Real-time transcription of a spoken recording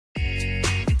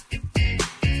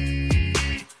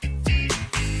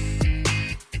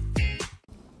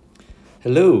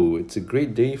Hello, it's a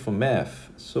great day for math.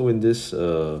 So in this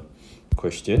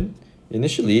question,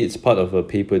 initially it's part of a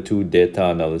paper 2 data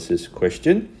analysis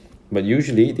question, but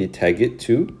usually they tag it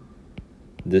to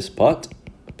this part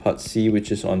C,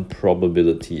 which is on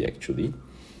probability actually.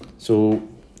 So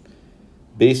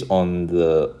based on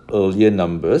the earlier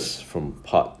numbers from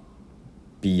part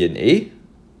B and A,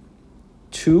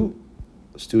 2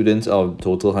 students out of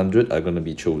total 100 are going to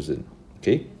be chosen,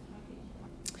 okay?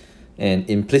 And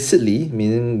implicitly,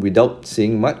 meaning without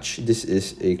saying much, this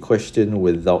is a question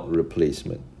without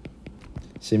replacement.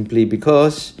 Simply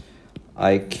because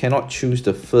I cannot choose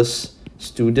the first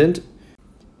student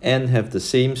and have the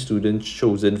same student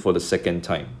chosen for the second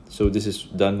time. So this is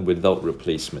done without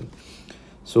replacement.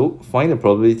 So find the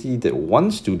probability that one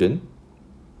student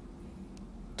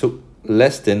took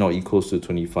less than or equals to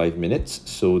 25 minutes.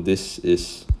 So this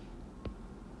is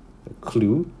a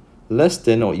clue. Less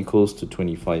than or equals to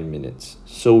 25 minutes.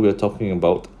 So we're talking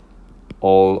about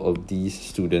all of these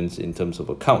students in terms of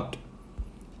a count.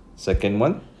 Second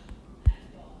one,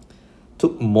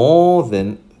 took more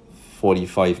than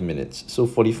 45 minutes. So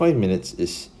 45 minutes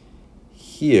is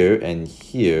here and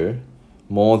here,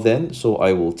 more than, so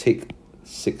I will take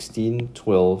 16,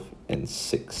 12, and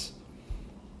 6.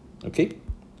 Okay?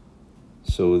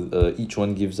 So each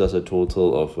one gives us a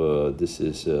total of, this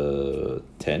is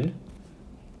 10.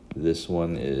 This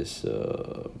one is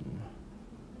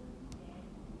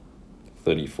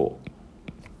 34.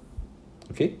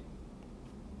 Okay.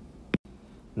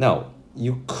 Now,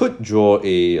 you could draw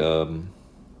a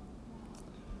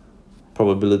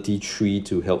probability tree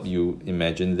to help you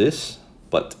imagine this,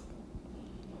 but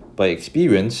by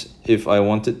experience, if I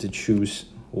wanted to choose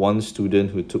one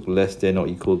student who took less than or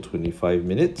equal to 25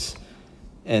 minutes,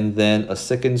 and then a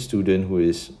second student who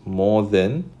is more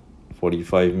than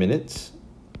 45 minutes,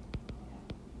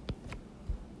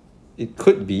 it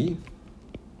could be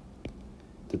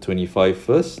the 25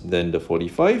 first, then the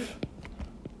 45,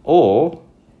 or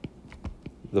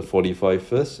the 45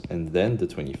 first and then the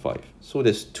 25. So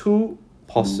there's two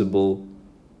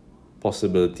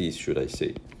possibilities, should I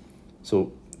say.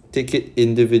 So take it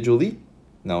individually.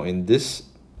 Now in this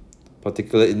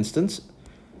particular instance,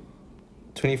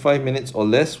 25 minutes or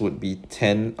less would be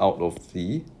 10 out of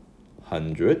the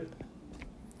 100.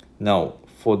 Now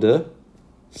for the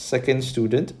second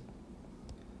student,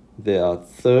 there are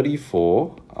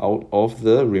 34 out of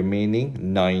the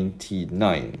remaining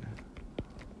 99.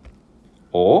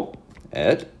 Or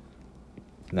add,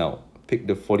 now pick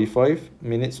the 45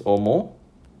 minutes or more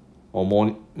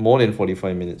than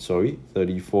 45 minutes, sorry,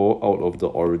 34 out of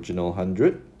the original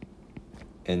 100.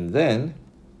 And then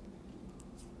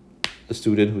the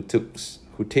student who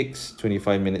takes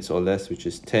 25 minutes or less, which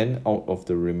is 10 out of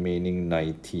the remaining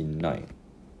 99.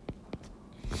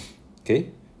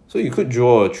 Okay? So you could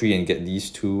draw a tree and get these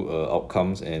two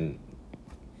outcomes and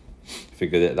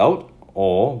figure that out.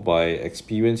 Or by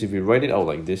experience, if you write it out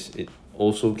like this, it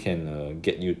also can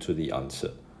get you to the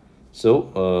answer.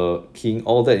 So keying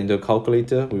all that into a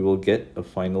calculator, we will get a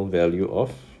final value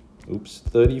of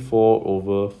 34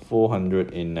 over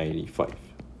 495.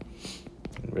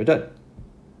 And we're done.